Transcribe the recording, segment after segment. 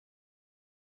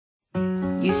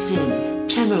유슬이는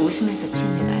피아노를 웃으면서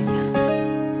치는 애가 아니야.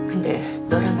 근데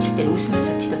너랑 칠 땐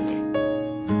웃으면서 치던데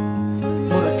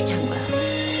뭘 어떻게 한 거야?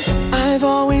 I've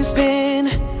always been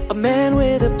a man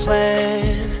with a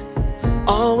plan,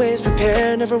 always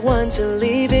prepared, never one to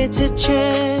leave it to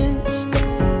chance.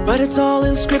 But it's all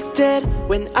unscripted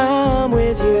when I'm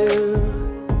with you.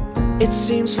 It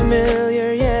seems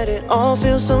familiar, yet it all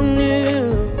feels so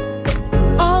new.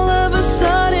 All of a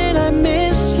sudden I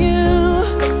miss you,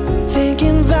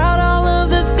 thinking about all of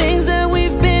the things that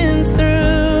we've been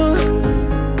through.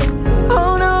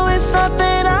 Oh no, it's not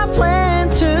that I plan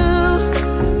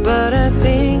to, but I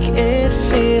think it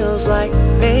feels like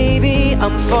maybe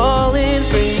I'm falling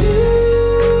for you.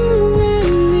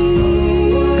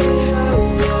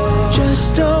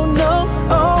 Just don't know,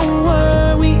 oh,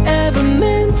 were we ever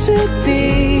meant to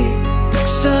be?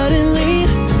 Suddenly,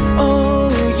 oh,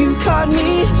 you caught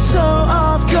me so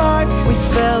off guard. We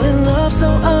fell in love so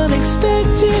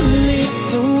unexpectedly.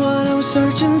 The one I was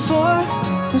searching for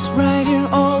was right here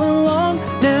all along.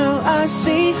 Now I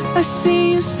see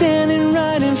you standing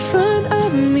right in front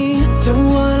of me. The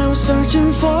one I was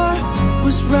searching for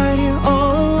was right here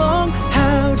all along.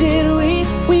 How did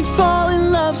we fall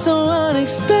in love so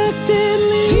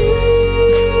unexpectedly?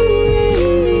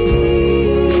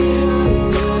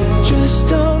 Just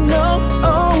don't know,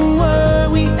 oh, were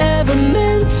we ever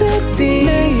meant to be?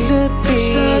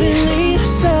 Suddenly,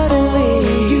 oh,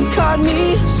 you caught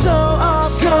me so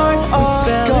off guard. We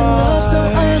fell in love so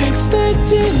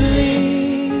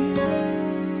unexpectedly.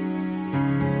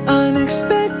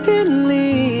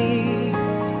 Unexpectedly,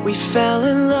 we fell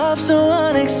in love so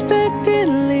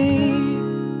unexpectedly.